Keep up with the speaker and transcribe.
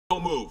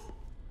don't move.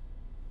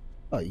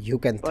 Oh, you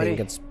can Buddy, think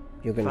it's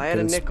you can if I had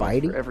a kill nickel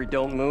Spidey. for every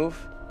don't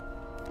move.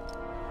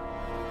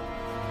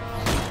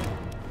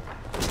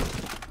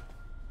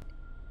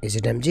 Is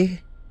it MJ?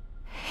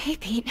 Hey,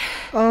 Pete.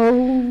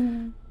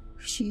 Oh,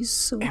 she's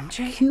so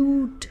MJ?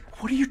 cute.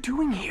 What are you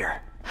doing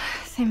here?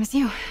 Same as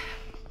you.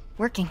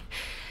 Working.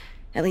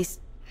 At least,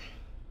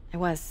 I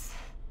was.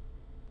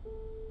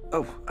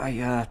 Oh,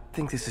 I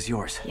think this is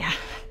yours. Yeah,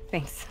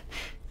 thanks.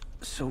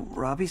 So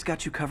Robbie's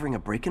got you covering a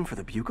break-in for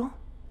the Bugle?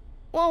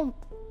 Well,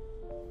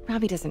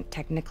 Robbie doesn't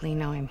technically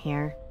know I'm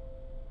here.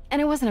 And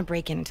it wasn't a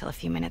break-in until a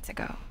few minutes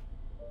ago.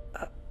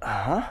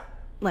 Huh?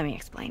 Let me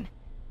explain.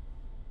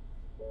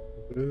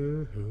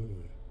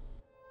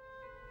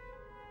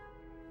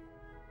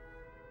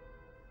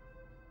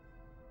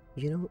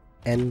 You know,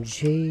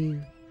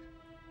 MJ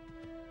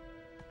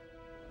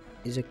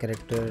is a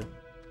character.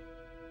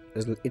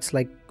 It's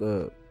like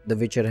The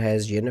Witcher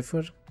has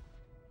Jennifer.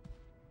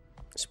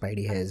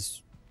 Spidey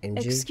has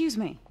MJ. Excuse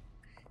me.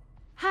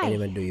 Hi,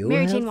 Anyone do you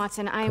Mary have Jane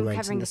Watson. I am comments in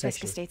covering the the Fisk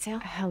section? estate sale.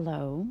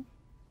 Hello.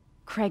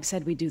 Craig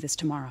said we'd do this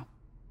tomorrow.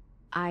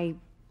 I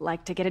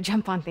like to get a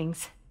jump on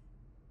things.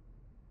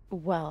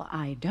 Well,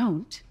 I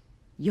don't.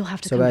 You'll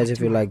have to So come guys, back if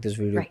you tomorrow. like this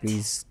video, Right.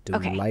 please do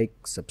Okay.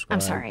 like,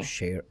 subscribe, sorry.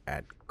 share,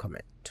 and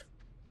comment.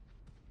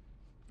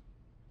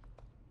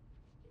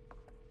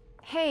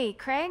 Hey,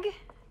 Craig?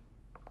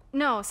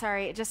 No,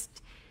 sorry, it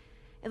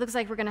looks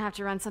like we're gonna have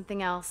to run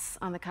something else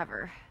on the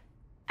cover.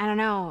 I don't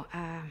know,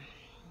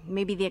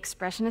 maybe the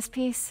expressionist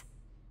piece?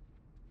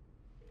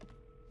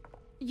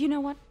 You know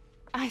what?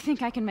 I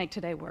think I can make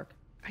today work.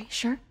 Are you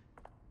sure?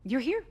 You're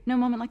here. No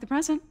moment like the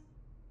present.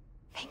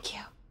 Thank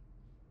you.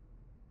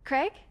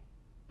 Craig?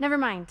 Never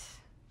mind.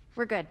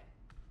 We're good.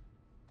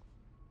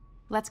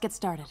 Let's get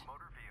started.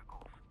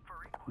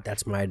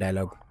 That's my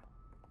dialogue.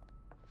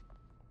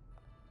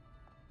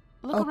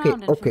 Look Okay,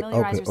 around and okay,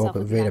 familiarize okay, yourself okay,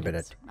 with the wait a items.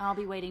 minute. I'll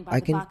be waiting by I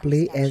the can Baku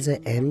play statue as a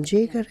when you're MJ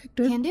ready.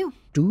 character Can do.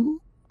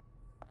 too.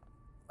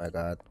 My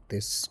God,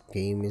 this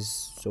game is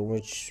so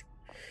much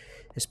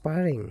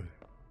inspiring.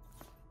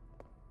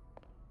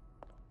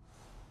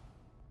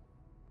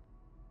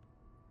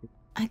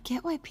 I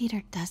get why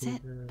Peter does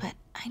it, but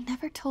I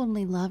never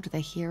totally loved the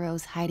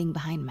heroes hiding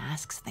behind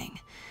masks thing.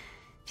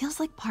 Feels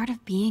like part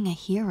of being a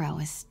hero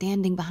is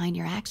standing behind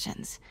your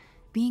actions,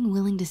 being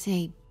willing to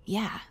say,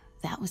 yeah,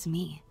 that was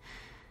me.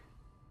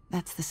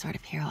 That's the sort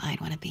of hero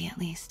I'd want to be, at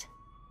least.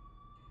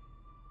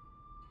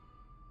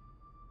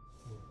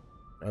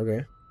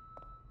 Okay.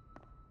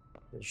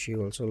 She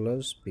also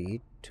loves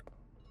speed.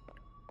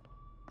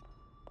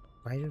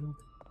 Why don't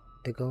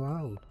they go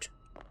out?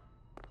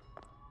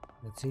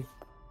 Let's see.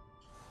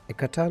 A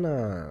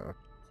katana.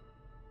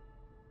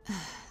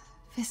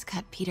 Fisk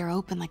cut Peter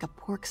open like a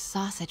pork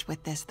sausage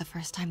with this the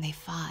first time they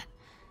fought.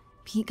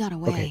 Pete got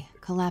away, Okay.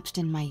 collapsed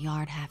in my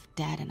yard half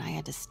dead, and I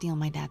had to steal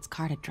my dad's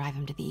car to drive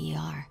him to the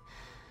ER.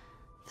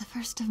 The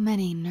first of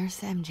many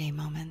Nurse MJ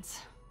moments.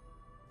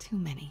 Too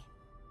many.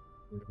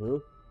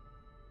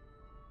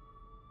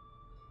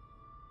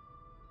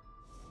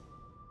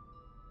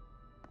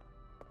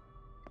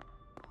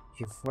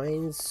 She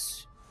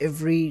finds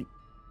every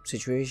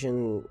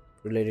situation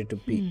related to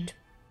Pete.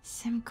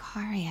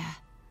 Simcaria.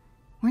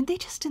 Weren't they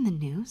just in the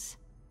news?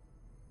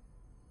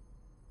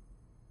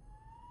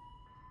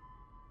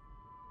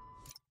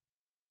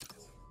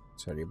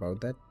 Sorry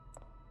about that.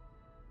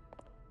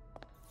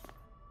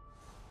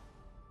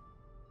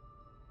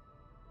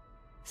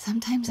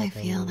 Sometimes I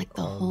feel Nothing like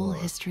the or whole more.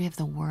 history of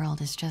the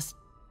world is just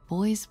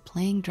boys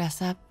playing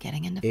dress up,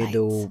 getting into fights.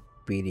 Edo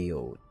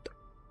period.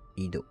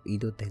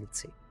 Edo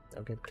Tensei.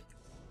 Okay.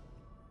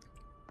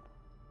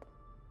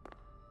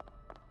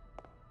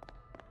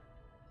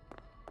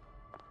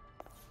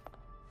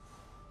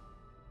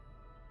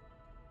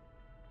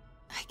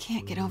 I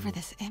can't get over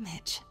this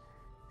image.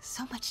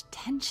 So much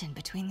tension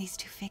between these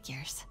two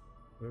figures.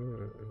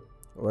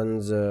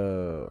 One's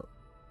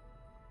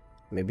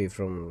maybe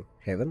from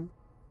heaven,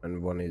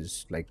 and one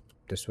is like,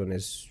 this one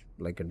is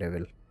like a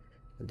devil,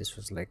 and this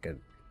was like a,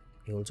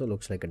 he also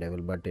looks like a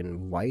devil, but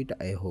in white.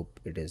 I hope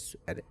it is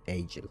an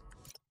angel.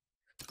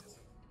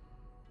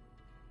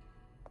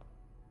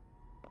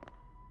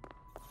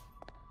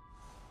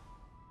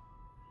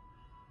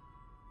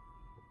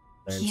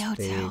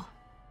 Kyoto.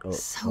 Oh,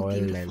 So oil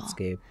beautiful.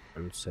 landscape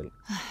and silk.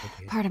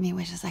 Okay. Part of me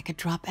wishes I could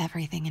drop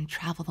everything and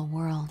travel the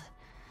world.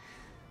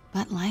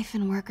 But life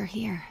and work are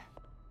here.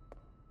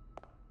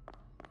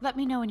 Let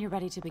me know when you're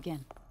ready to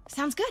begin.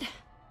 Sounds good.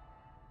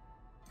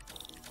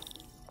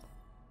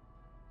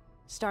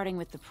 Starting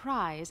with the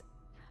prize,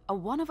 a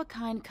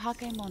one-of-a-kind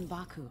Kakemon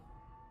Baku.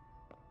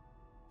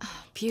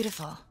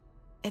 Beautiful.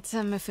 It's a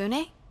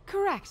Mifune?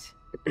 Correct.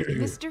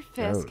 Mr.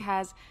 Fisk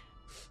has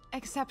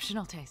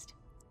exceptional taste.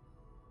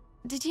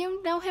 Did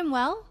you know him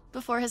well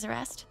before his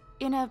arrest?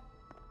 In a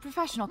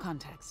professional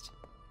context,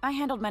 I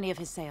handled many of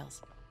his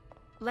sales.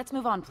 Let's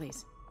move on,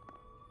 please.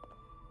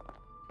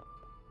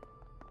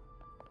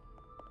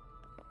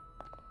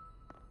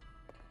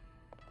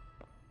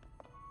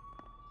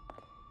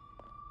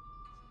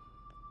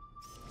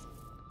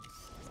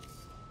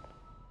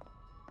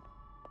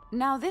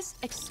 Now this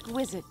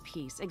exquisite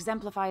piece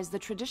exemplifies the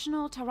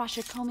traditional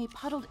Tarashikomi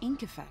puddled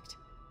ink effect.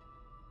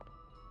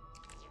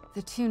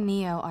 The two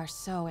Neo are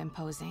so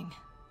imposing.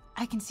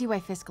 I can see why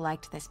Fisk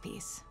liked this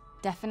piece.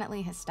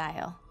 Definitely his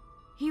style.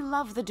 He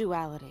loved the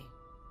duality.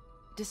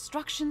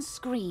 Destruction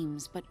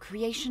screams, but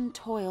creation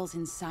toils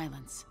in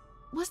silence.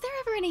 Was there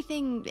ever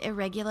anything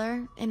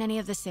irregular in any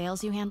of the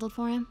sales you handled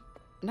for him?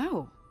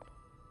 No.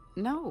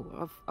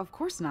 No, of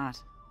course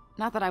not.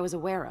 Not that I was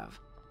aware of.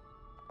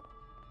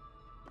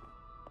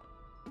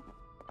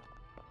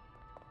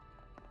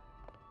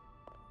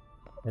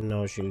 And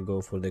now she'll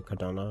go for the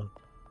katana.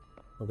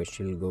 Okay,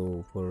 she'll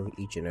go for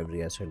each and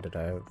every asset that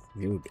I have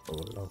viewed.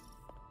 Oh no.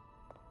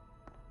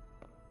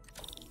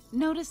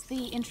 Notice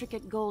the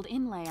intricate gold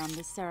inlay on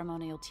this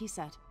ceremonial tea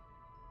set.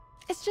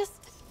 It's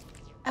just...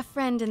 a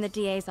friend in the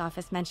DA's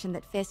office mentioned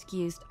that Fisk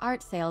used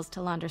art sales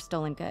to launder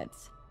stolen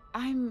goods.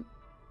 I'm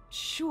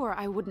sure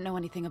I wouldn't know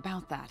anything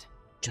about that.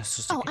 Just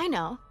a second. Oh, I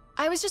know.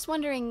 I was just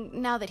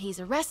wondering, now that he's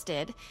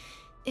arrested,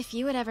 if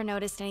you had ever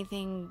noticed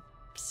anything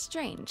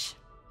strange.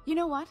 You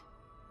know what?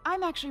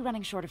 I'm actually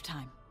running short of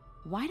time.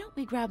 Why don't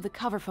we grab the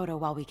cover photo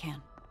while we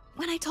can?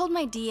 When I told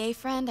my DA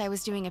friend I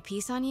was doing a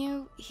piece on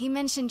you, he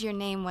mentioned your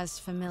name was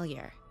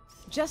familiar.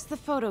 Just the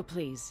photo,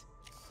 please.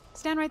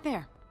 Stand right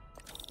there.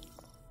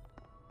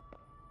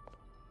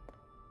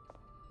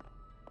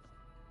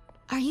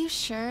 Are you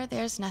sure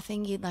there's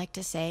nothing you'd like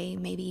to say,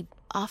 maybe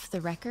off the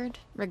record,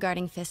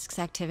 regarding Fisk's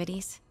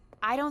activities?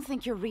 I don't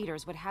think your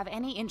readers would have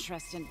any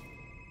interest in...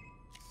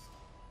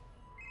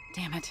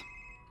 Damn it.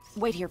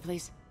 Wait here,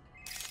 please.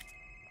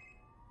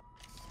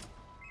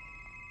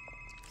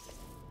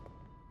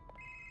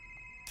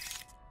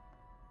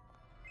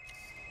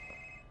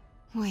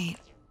 Wait,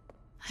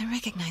 I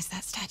recognize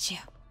that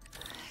statue.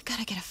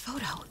 Gotta get a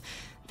photo.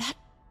 That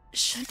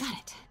should... Got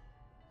it.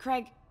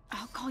 Craig,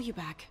 I'll call you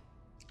back.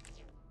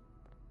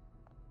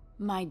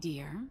 My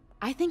dear,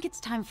 I think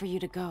it's time for you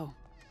to go.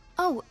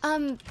 Oh,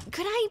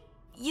 could I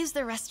use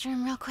the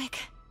restroom real quick?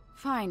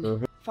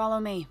 Fine.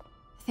 Follow me.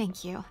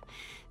 Thank you.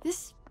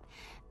 This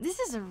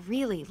is a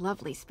really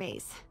lovely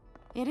space.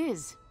 It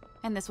is.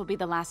 And this will be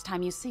the last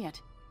time you see it.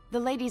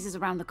 The ladies is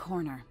around the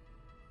corner.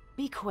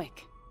 Be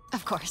quick.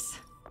 Of course.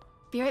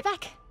 Be right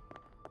back.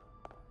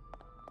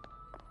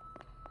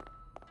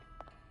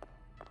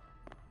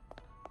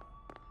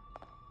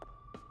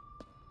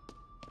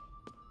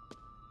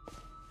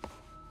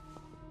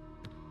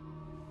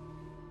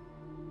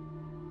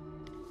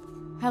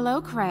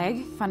 Hello,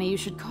 Craig. Funny you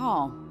should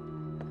call.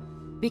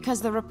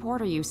 Because the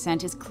reporter you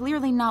sent is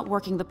clearly not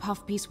working the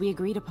puff piece we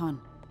agreed upon.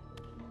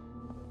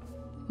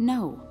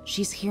 No,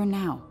 she's here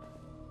now.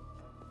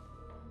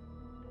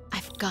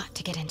 I've got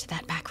to get into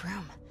that back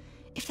room.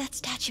 If that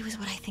statue is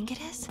what I think it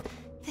is,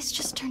 this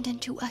just turned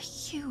into a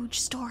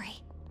huge story.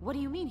 What do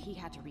you mean he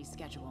had to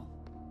reschedule?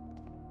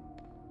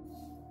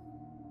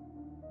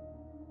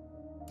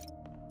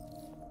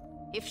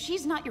 If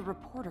she's not your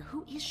reporter,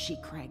 who is she,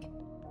 Craig?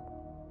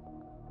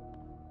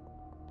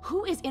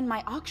 Who is in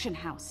my auction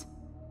house?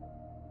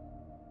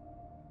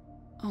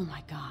 Oh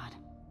my god.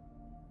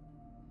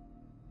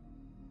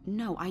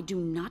 No, I do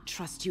not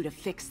trust you to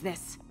fix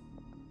this.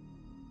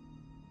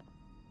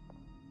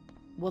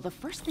 Well, the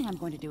first thing I'm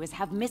going to do is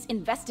have Miss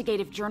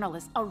Investigative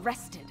Journalist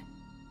arrested.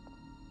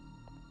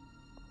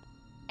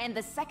 And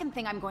the second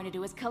thing I'm going to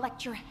do is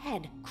collect your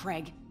head,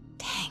 Craig.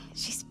 Dang,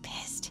 she's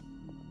pissed.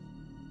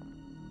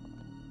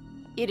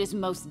 It is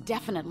most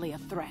definitely a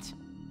threat.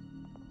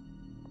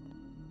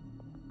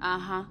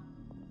 Uh-huh.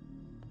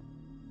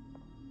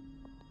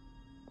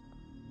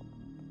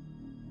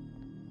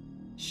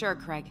 Sure,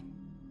 Craig.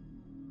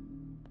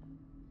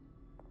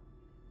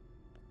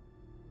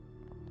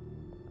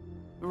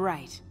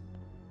 Right.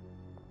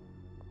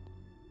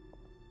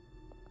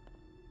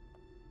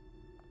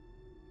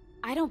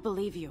 I don't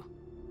believe you.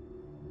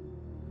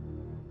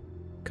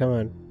 Come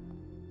on.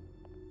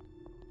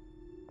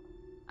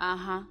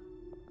 Uh-huh.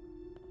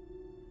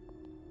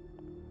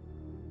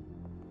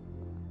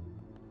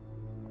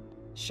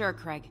 Sure,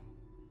 Craig.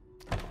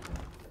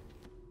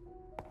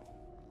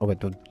 Okay,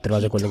 तो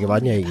दरवाजा खोलने के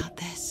बाद नहीं आएगी. About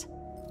this.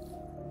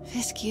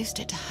 Fisk used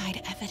it to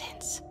hide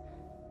evidence.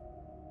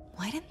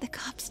 Why didn't the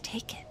cops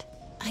take it?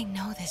 I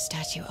know this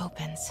statue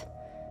opens,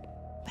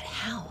 but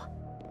how?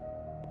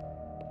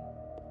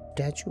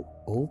 Statue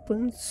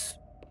opens?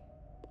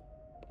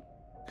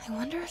 I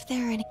wonder if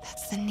there are any...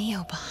 That's the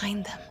Neo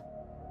behind them.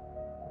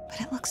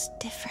 But it looks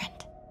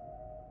different.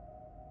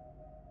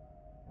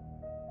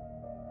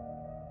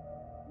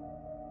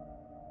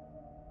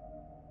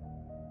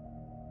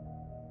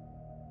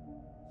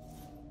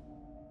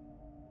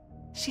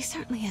 She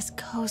certainly is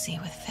cozy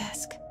with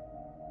Fisk.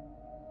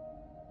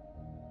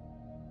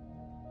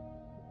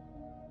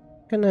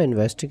 Can I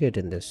investigate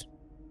in this?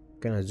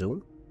 Can I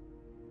zoom?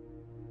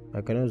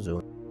 I cannot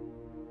zoom.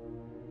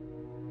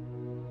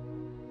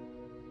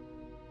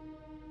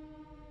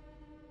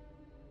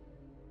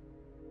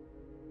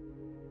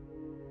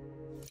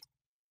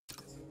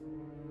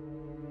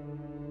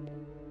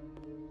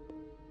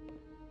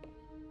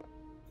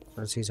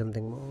 Let's see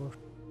something more.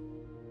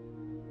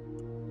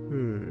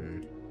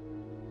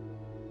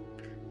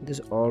 This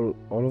all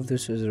of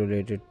this is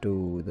related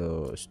to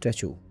the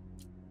statue.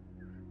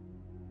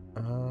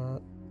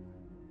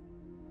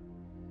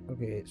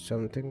 Okay,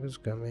 something is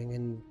coming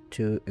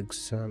into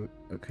exam.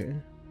 Okay.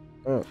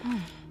 Oh,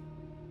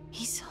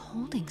 He's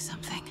holding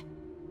something.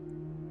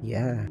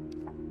 yeah.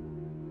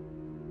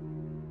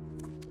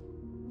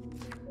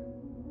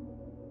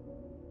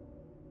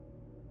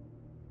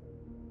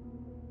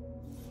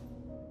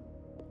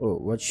 Oh,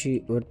 what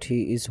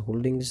he is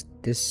holding is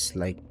this,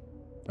 like,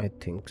 I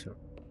think so.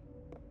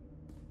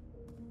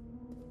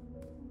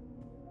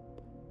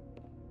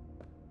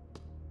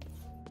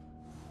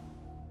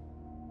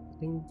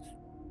 I think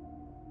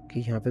कि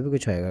यहाँ पे भी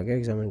कुछ आएगा क्या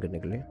examine करने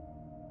के लिए?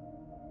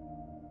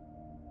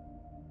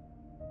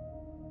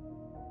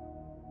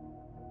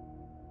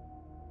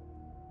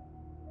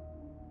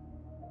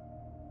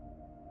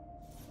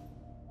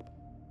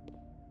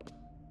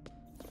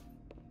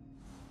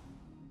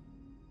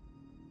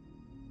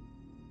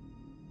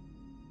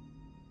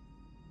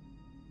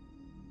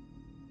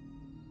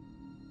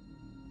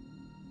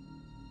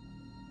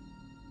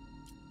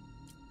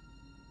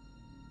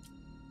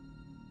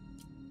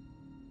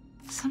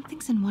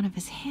 Something's in one of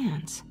his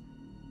hands.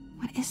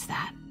 What is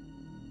that?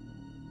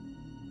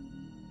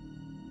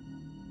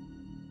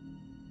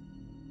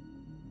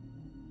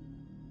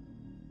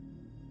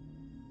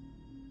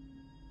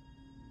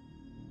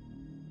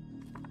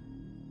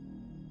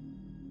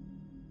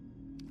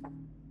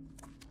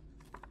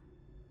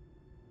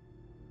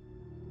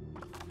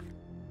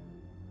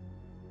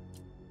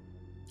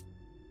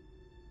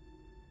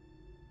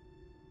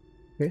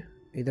 Okay,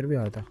 इधर भी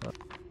आ रहा था.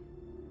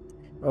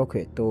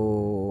 ओके, तो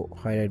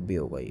हाईलाइट भी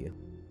होगा ये.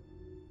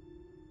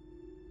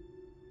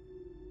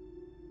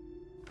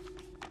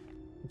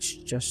 It's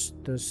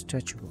just the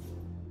statue.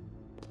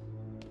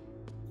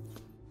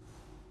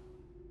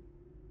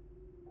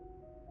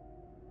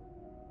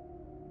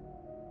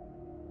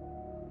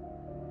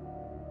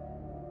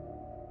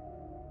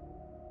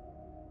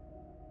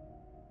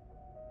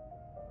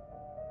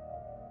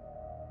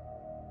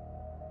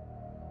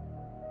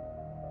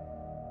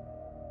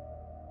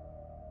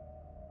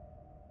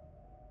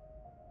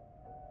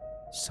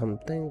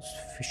 Something's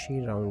fishy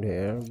around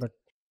here, but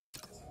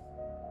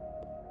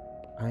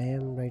I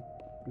am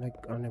like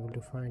unable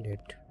to find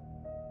it.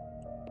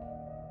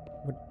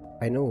 But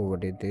I know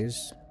what it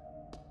is.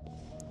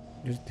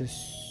 There's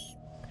this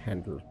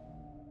handle.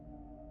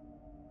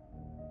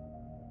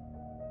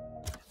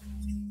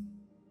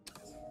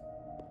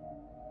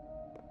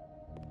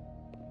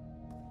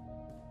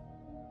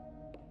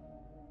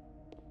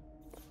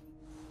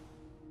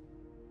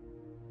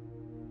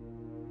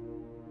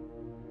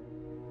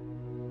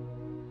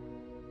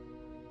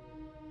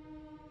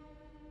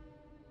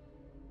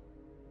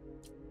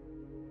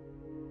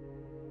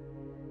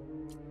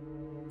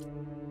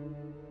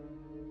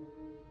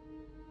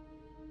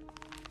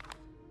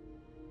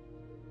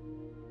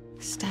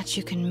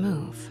 Statue can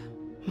move.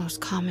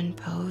 Most common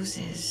pose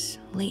is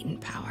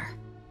latent power.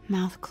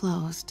 Mouth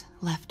closed,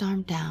 left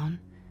arm down,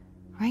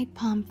 right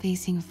palm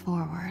facing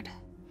forward.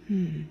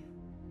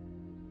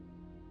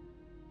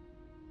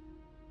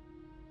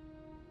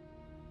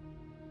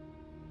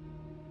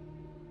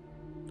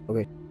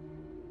 Okay.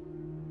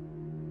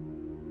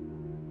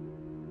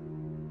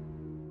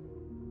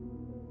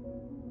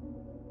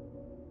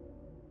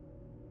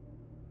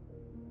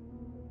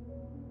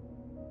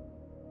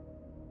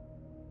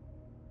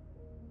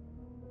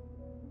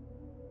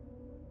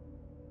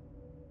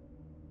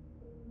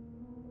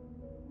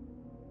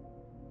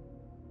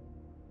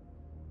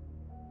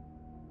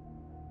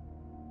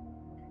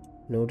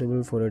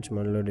 Notable for its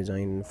modular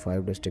design and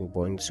 5 distinct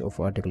points of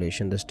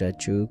articulation, the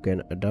statue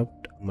can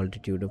adopt a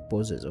multitude of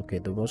poses. Okay,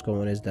 the most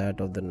common is that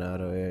of the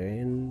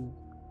Narayan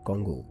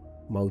Kongu.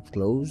 Mouth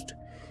closed,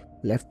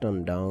 left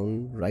arm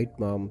down, right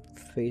arm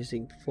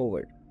facing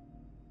forward.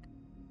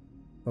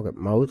 Okay,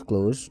 mouth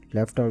closed,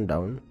 left arm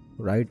down,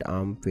 right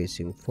arm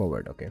facing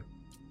forward. Okay.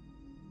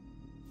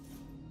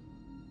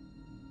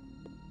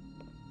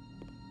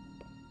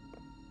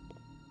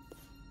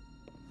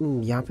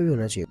 यहाँ पे भी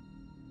होना चाहिए.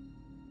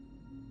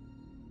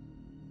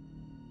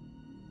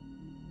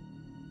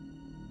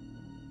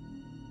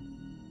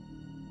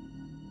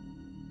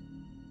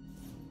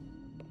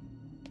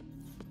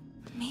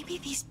 Maybe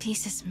these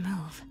pieces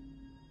move.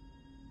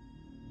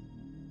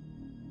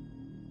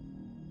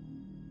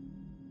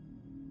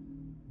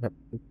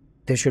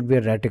 There should be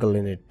a reticle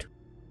in it.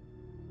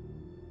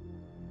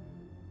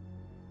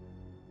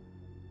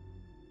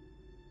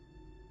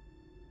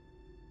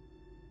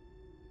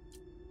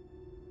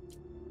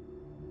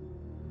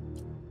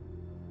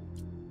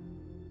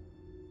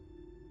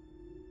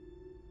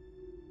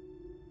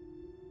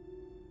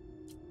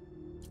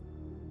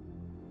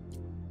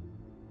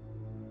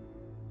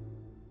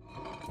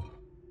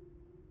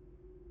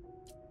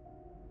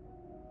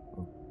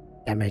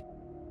 Damn it.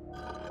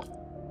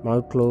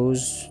 Mouth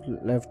closed,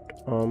 left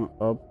arm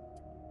up.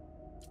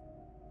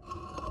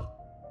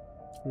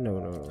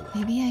 No.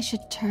 Maybe I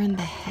should turn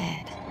the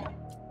head.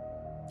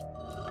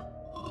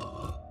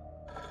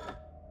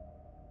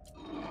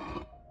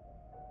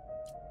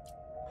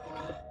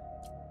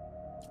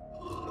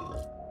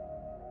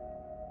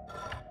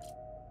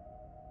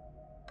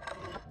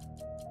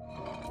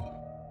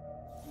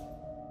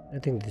 I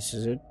think this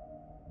is it.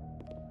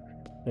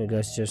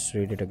 Let's just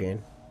read it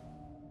again.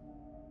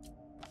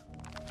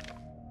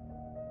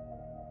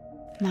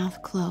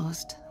 Mouth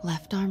closed,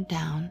 left arm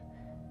down,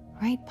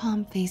 right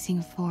palm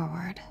facing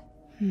forward.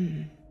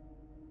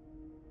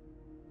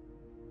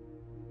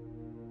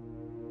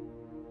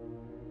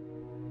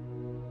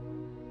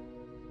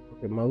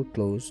 Okay, mouth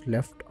closed,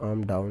 left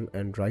arm down,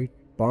 and right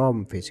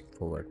palm facing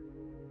forward.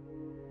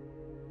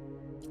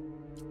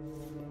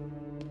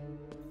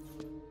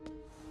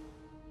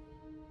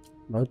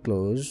 Mouth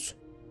closed,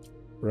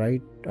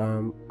 right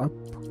arm up,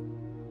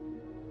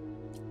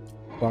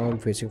 palm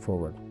facing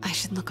forward. I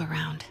should look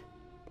around.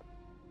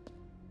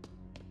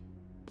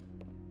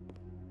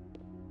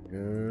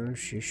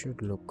 She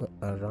should look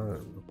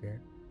around, okay.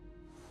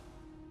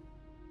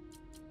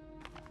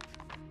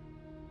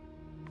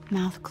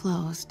 Mouth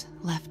closed,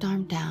 left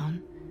arm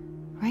down,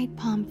 right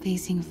palm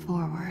facing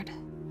forward.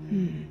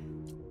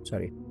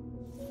 Sorry.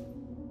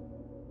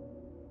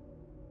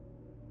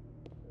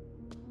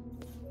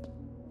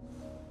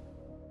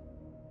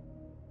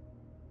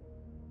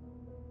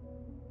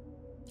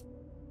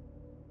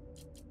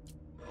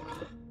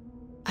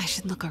 I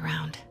should look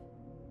around.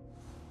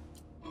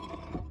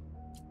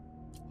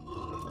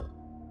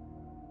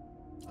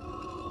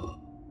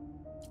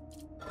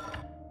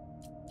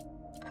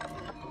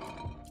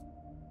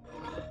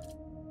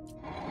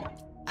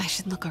 I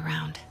should look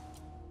around.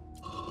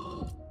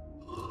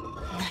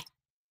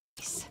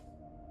 Nice.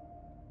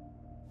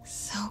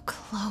 So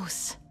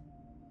close.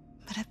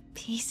 But a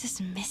piece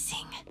is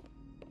missing.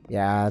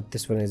 Yeah,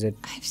 this one is it.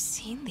 I've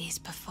seen these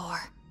before.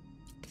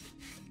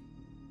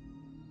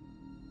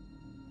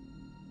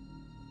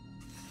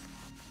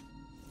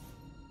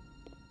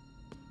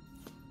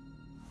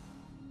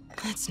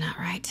 That's not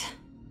right.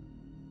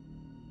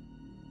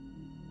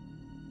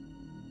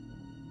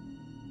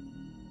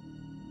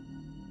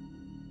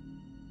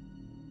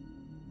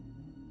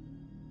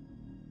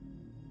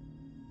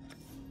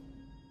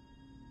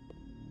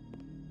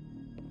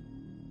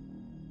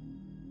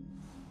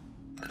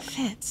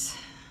 Fits,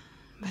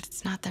 but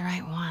it's not the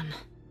right one.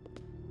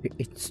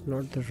 It's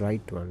not the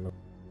right one.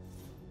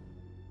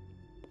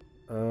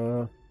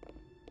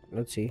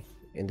 Let's see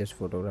in this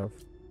photograph.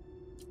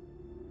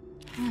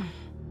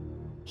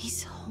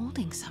 He's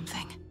holding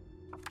something.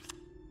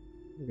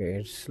 Okay,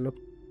 it's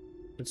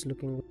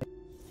looking like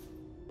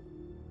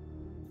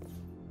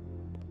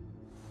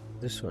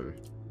this one.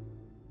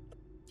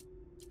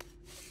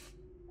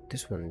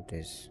 This one it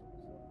is.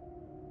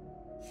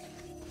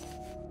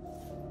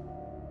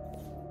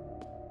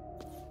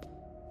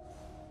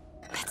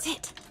 That's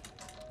it.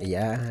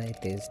 Yeah,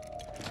 it is.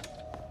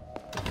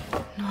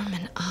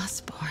 Norman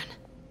Osborn.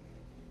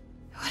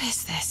 What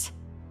is this?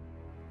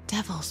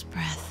 Devil's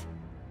breath.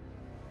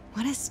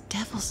 What is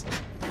devil's...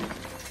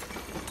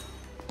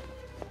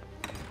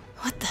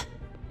 What the...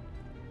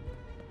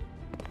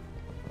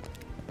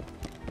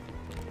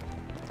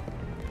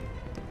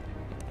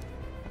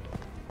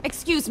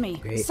 Excuse me,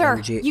 Okay, sir.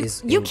 MJ You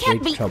is you in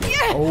can't great be. trouble.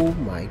 Oh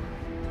my.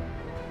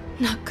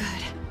 Not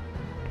good.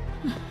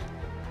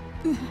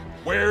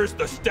 Where's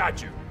the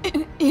statue?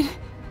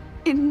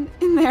 In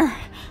there.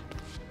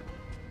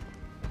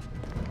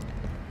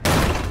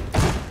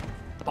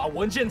 把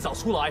文件找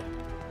出来。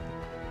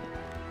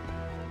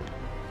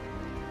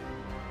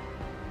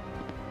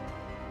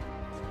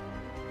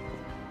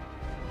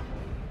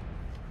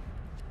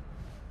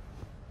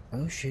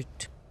 Oh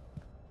shit.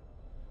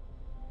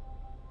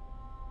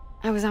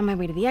 I was on my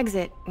way to the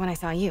exit when I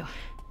saw you.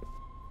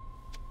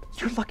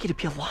 You're lucky to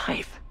be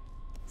alive.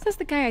 Says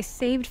the guy I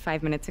saved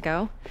 5 minutes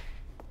ago.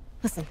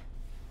 Listen,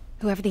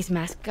 whoever these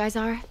masked guys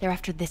are, they're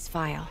after this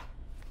file.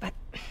 But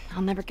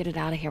I'll never get it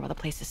out of here while the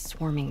place is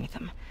swarming with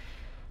them.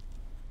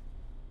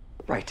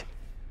 Right.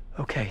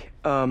 Okay,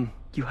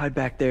 you hide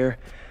back there.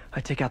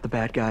 I take out the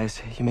bad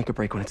guys. You make a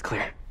break when it's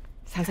clear.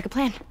 Sounds like a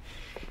plan.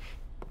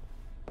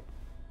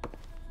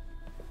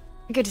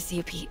 Good to see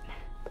you, Pete.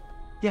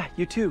 Yeah,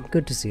 you too.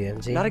 Good to see you,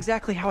 MJ. Not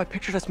exactly how I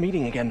pictured us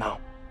meeting again, though.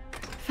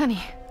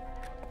 Funny.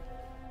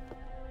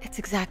 It's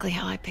exactly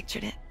how I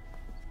pictured it.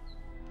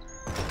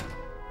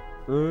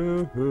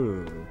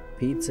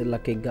 Pete's a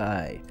lucky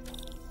guy.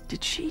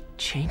 Did she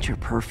change her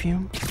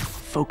perfume?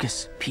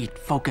 Focus, Pete,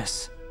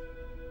 focus.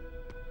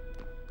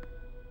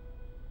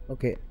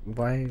 Okay,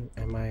 why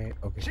am I...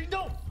 Okay, 行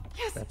动！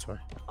 Yes. that's why.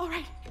 All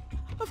right.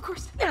 Of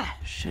course.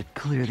 Should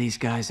clear these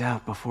guys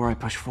out before I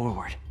push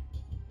forward.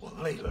 我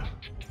累了，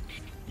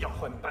要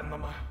换班了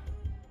吗？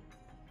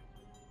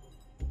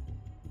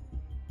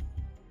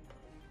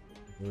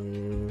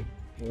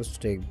 Let's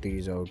take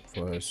these out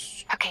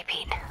first. Okay,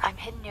 Pete. I'm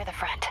hidden near the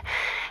front.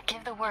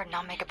 Give the word and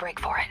I'll make a break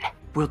for it.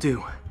 Will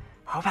do.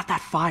 How about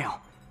that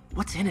file?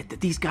 What's in it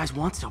that these guys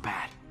want so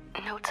bad?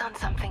 Notes on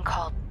something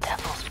called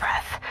Devil's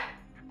Breath.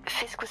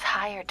 Fisk was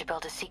hired to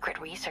build a secret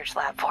research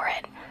lab for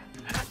it.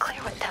 Not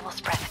clear what Devil's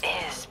Breath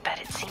is, but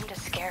it seemed to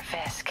scare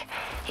Fisk.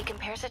 He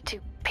compares it to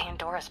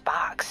Pandora's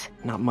box.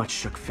 Not much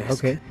shook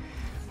Fisk. Okay.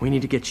 We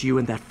need to get you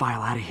and that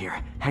file out of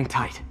here. Hang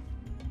tight.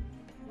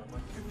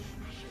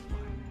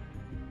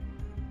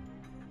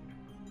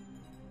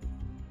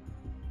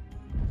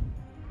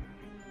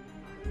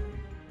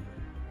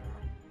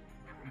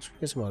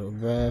 Yes,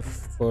 web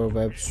for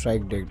web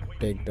strike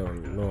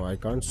takedown. No, I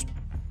can't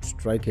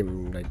strike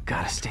him like.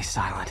 Gotta stay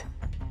silent.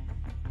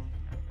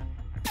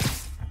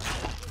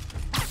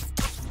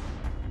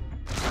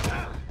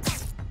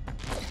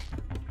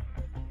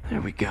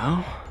 There we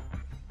go.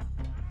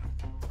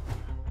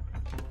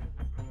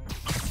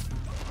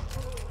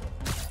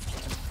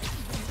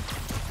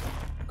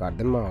 Got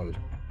them all.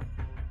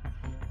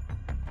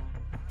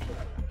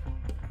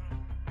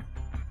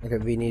 Okay,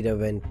 we need a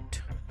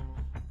vent.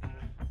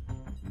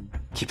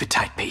 Keep it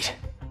tight, Pete.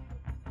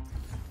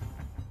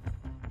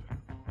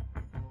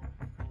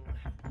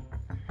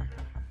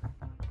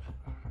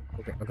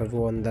 Okay, अगर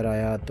वो अंदर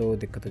आया तो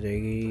दिक्कत हो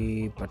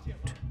जाएगी. But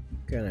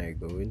can I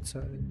go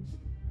inside?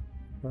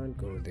 Can't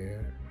go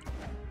there.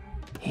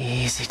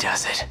 Easy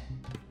does it.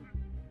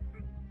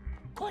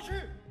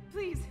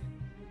 Please,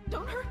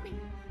 don't hurt me.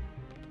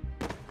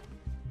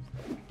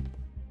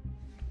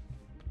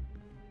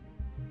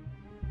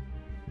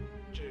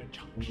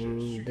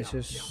 This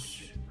is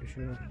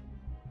sure.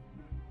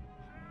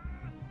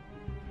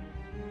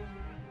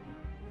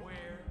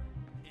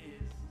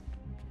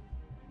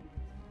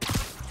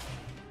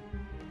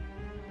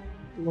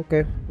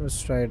 Okay,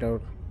 let's try it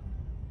out.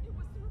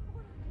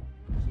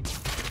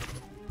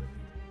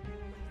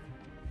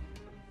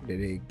 Did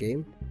he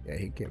game? Yeah,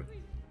 he came.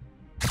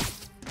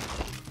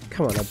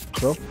 Come on up,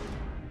 bro.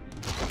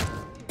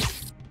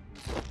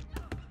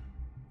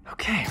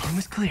 Okay, room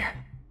is clear.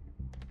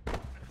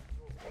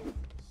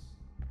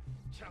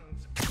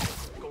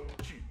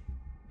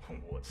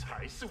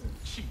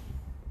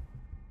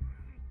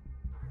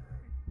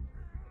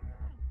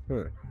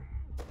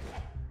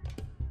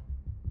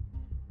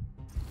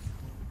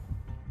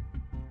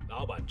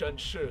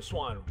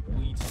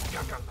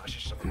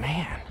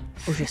 Man,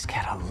 we just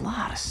got a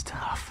lot of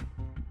stuff.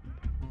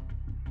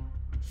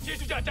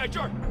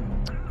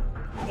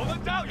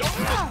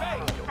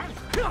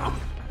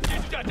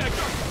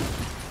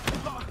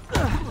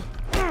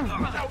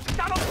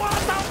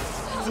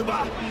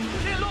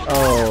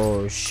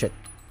 Oh shit.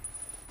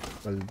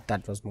 Well,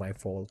 that was my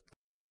fault.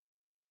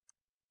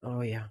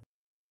 Oh yeah.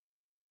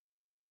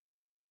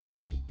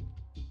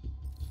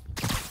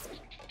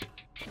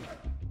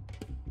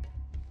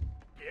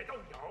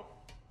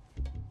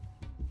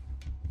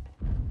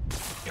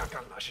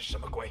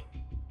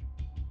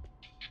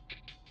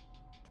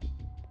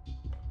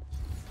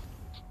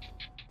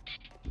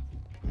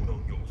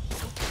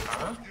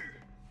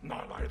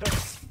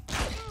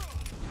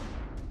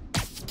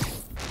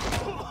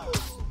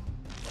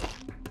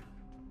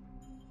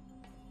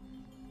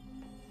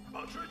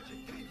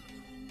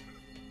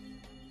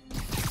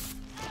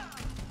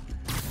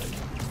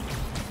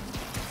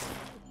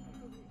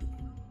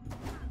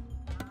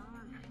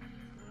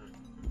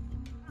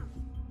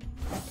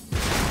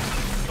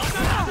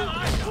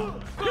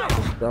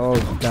 Oh,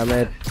 damn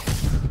it.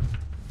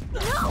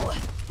 No!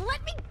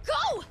 Let me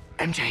go!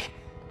 MJ.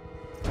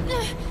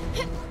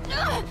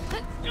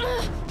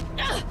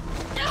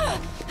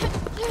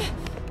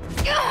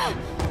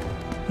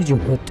 Did you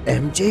hit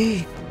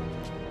MJ?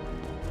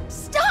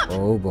 Stop!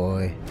 Oh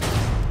boy.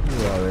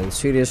 You are in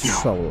serious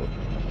trouble.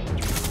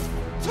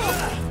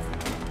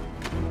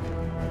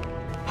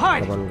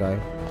 Hide! Come on, guy.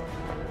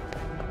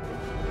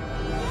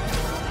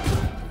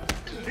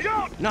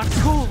 Not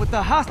cool with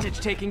the hostage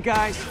taking,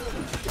 guys.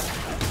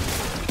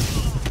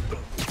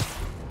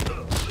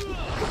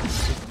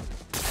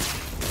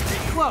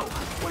 Whoa,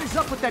 what is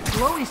up with that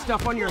glowy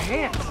stuff on your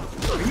hands?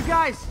 Are you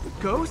guys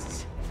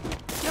ghosts?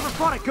 Never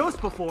fought a ghost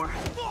before.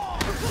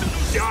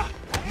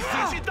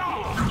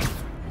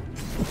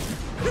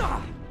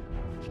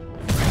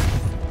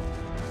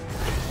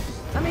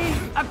 I mean,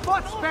 I've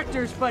fought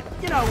specters, but,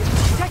 you know,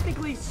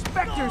 technically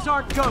specters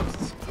aren't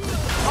ghosts.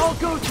 All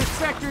ghosts are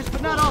specters,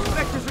 but not all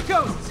specters are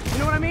ghosts. You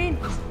know what I mean?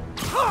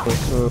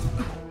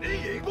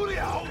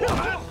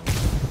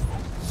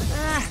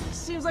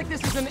 Seems like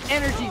this is an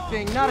energy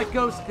thing, not a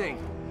ghost thing.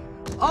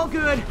 All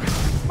good.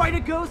 Fight a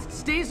ghost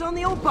stays on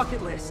the old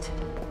bucket list.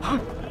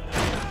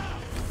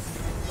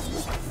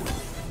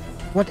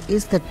 What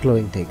is that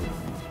glowing thing?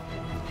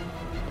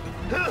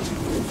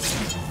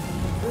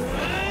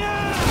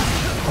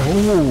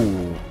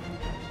 Oh.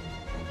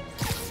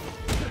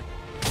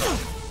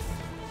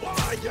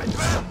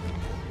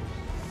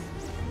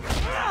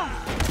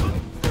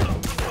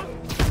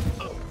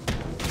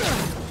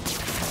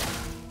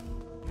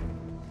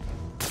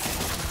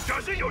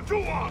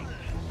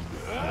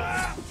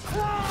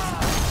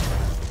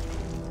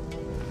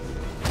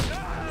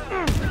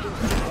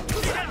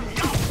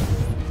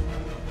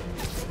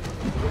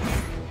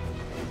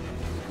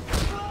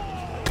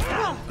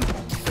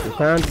 You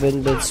can't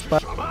win with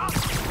spot.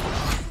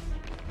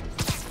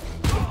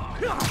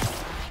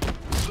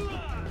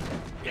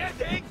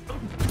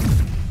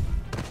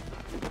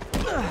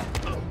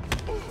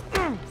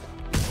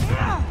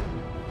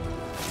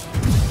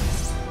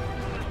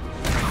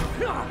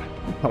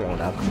 Come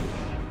on up.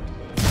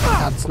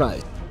 That's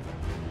nice.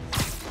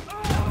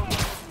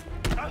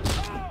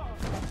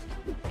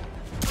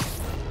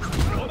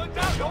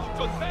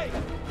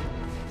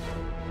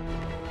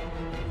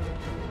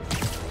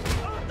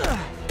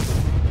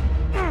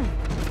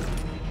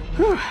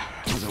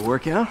 Was it a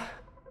workout?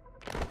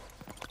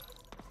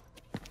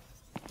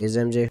 Is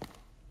MJ?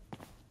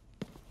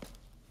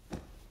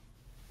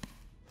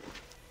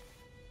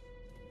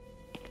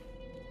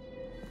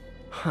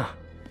 Huh.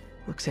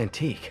 Looks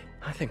antique.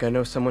 I think I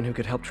know someone who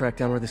could help track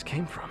down where this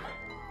came from.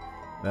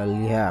 Well,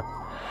 yeah.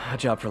 A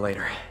job for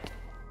later.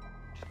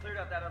 Just cleared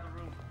out that other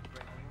room.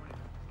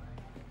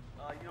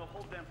 You'll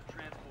hold them for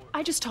transport.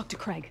 I just talked to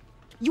Craig.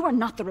 You are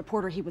not the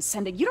reporter he was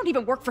sending. You don't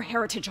even work for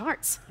Heritage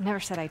Arts. Never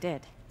said I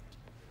did.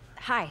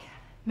 Hi,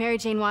 Mary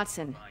Jane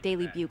Watson,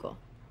 Daily Bugle.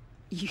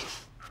 You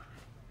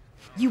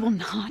will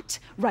not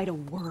write a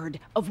word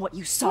of what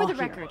you saw For the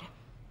here. record,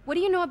 what do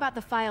you know about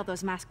the file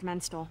those masked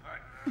men stole?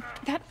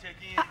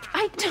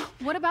 I don't...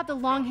 What about the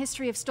long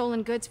history of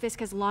stolen goods Fisk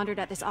has laundered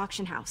at this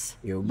auction house?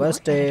 You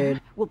busted.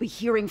 We'll be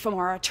hearing from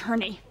our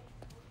attorney.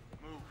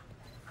 Move.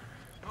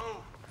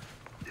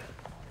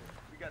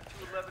 We got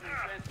 211 in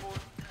transport.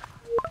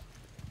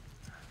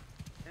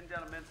 Heading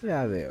down to Men's.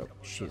 Yeah, well,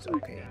 she's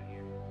okay.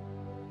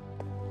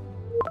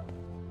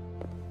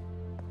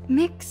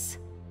 Mix?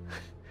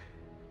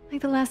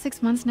 Like the last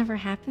 6 months never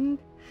happened?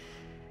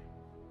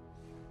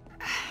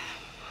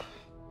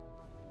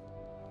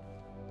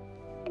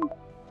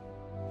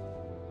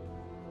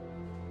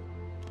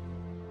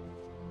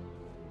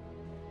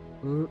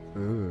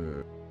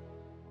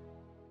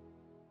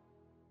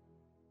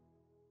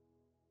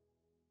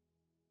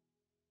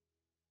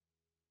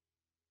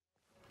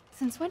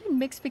 Since when did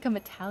Mix become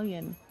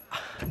Italian?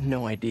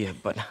 No idea,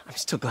 but I'm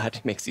still glad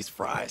he makes these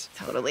fries.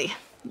 Totally.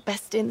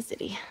 Best in the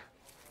city.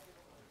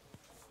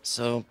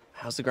 So,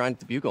 how's the grind at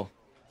the Bugle?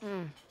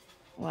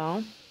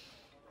 Well,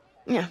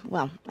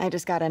 I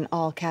just got an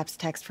all-caps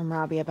text from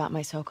Robbie about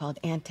my so-called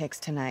antics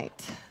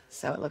tonight.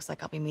 So it looks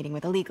like I'll be meeting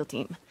with the legal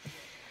team.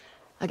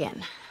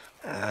 Again.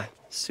 As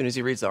soon as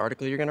he reads the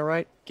article you're gonna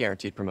write,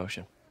 guaranteed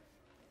promotion.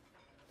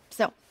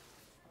 So,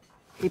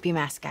 creepy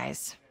mask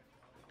guys.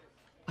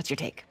 What's your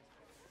take?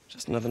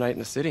 Just another night in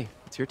the city.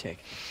 What's your take?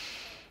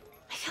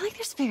 I feel like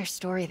there's a bigger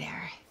story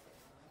there.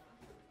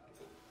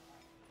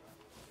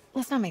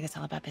 Let's not make this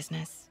all about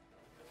business.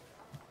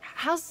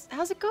 How's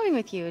it going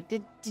with you?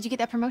 Did you get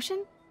that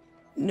promotion?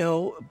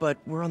 No, but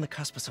we're on the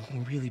cusp of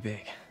something really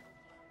big.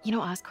 You know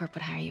Oscorp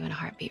would hire you in a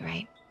heartbeat,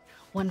 right?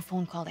 One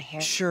phone call to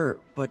Harry. Sure,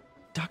 but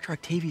Dr.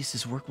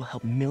 Octavius's work will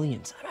help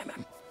millions.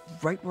 I'm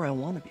right where I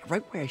want to be,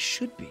 right where I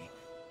should be.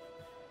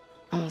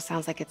 Almost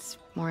sounds like it's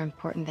more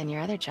important than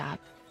your other job.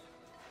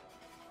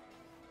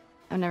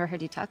 I've never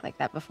heard you talk like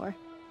that before.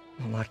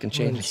 A lot can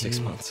change in 6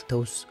 months.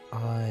 Those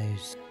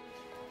eyes.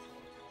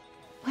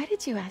 Why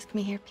did you ask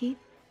me here, Pete?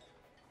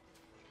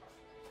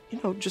 You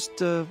know, just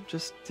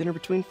dinner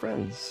between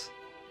friends.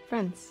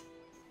 Friends.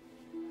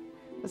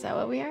 Was that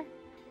what we are?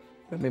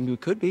 Maybe we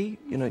could be,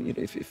 you know,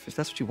 if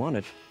that's what you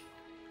wanted.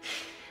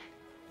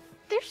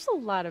 There's a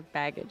lot of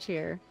baggage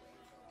here.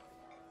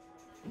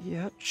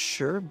 Yeah,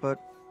 sure, but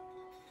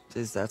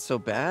is that so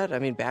bad? I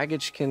mean,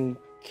 baggage can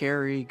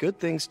carry good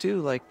things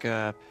too, like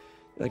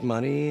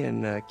money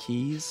and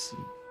keys,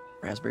 and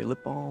raspberry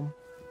lip balm.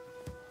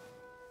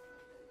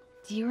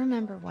 Do you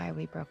remember why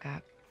we broke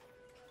up?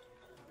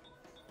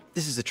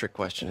 This is a trick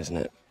question, isn't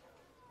it?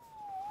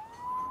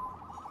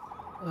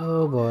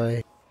 Oh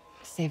boy.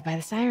 Saved by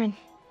the siren.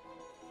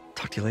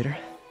 Talk to you later.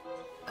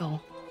 Go.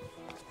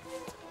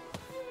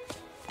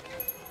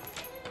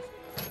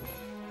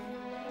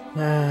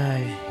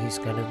 He's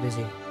kind of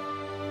busy.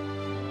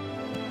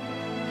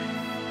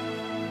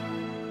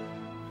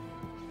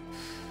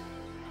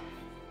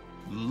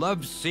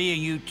 Love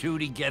seeing you two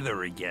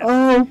together again.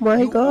 Oh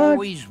my You god.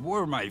 always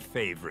were my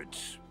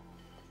favorites.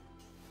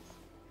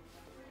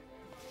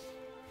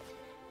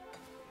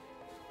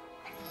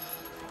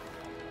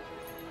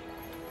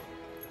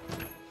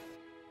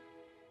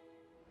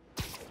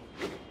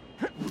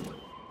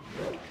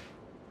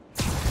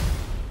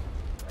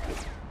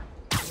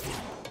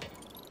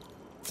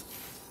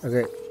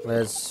 Okay,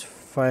 let's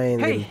find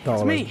Hey, the it's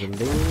tallest me.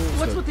 building.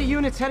 What's with the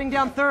units heading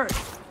down 3rd?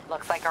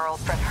 Looks like our old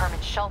friend Herman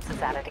Schultz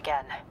is at it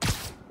again.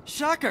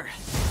 Shocker.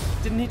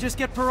 Didn't he just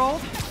get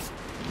paroled?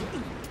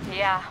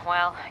 Yeah,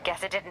 well,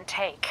 guess it didn't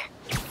take.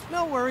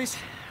 No worries.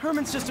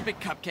 Herman's just a big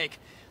cupcake.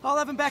 I'll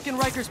have him back in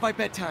Rikers by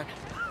bedtime.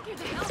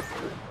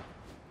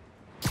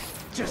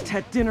 Just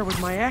had dinner with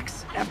my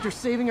ex after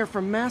saving her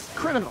from masked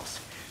criminals.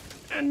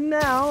 And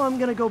now I'm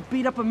gonna go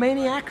beat up a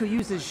maniac who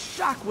uses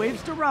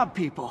shockwaves to rob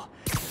people.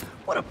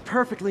 What a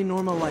perfectly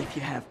normal life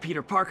you have,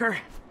 Peter Parker.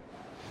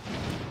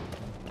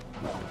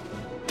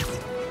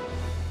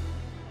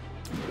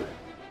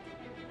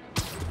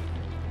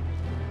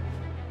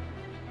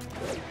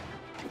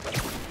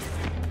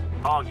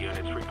 All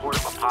units report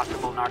of a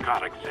possible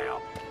narcotics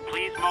sale.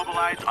 Please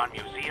mobilize on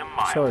Museum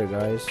Mile. Sorry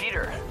guys.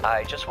 Peter,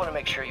 I just want to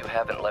make sure you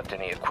haven't left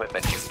any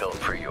equipment you built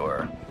for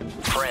your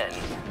friend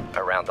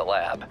around the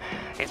lab.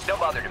 It's no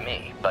bother to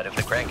me, but if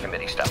the grant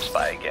committee stops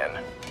by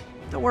again...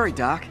 Don't worry,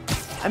 Doc.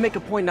 I make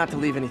a point not to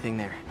leave anything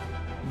there.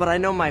 But I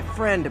know my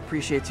friend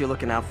appreciates you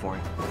looking out for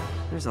him.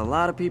 There's a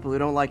lot of people who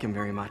don't like him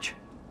very much.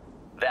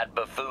 That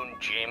buffoon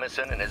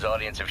Jameson and his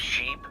audience of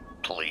sheep?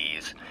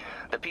 Please.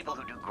 The people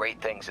who do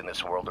great things in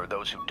this world are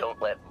those who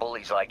don't let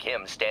bullies like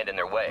him stand in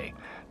their way.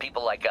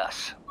 People like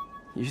us.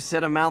 You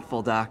said a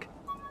mouthful, Doc.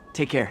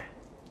 Take care.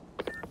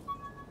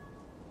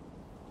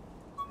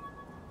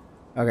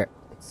 Okay,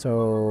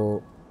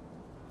 so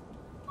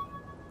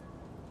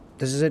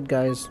this is it,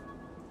 guys.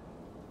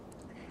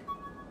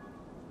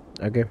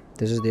 Okay,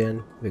 this is the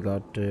end. We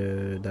got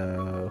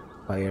the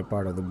higher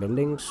part of the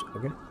buildings.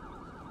 Okay,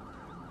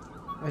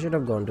 I should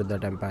have gone to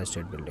that Empire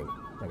State Building.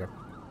 Okay,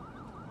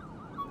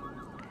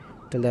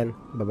 till then,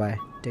 bye bye,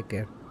 take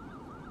care,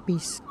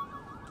 peace.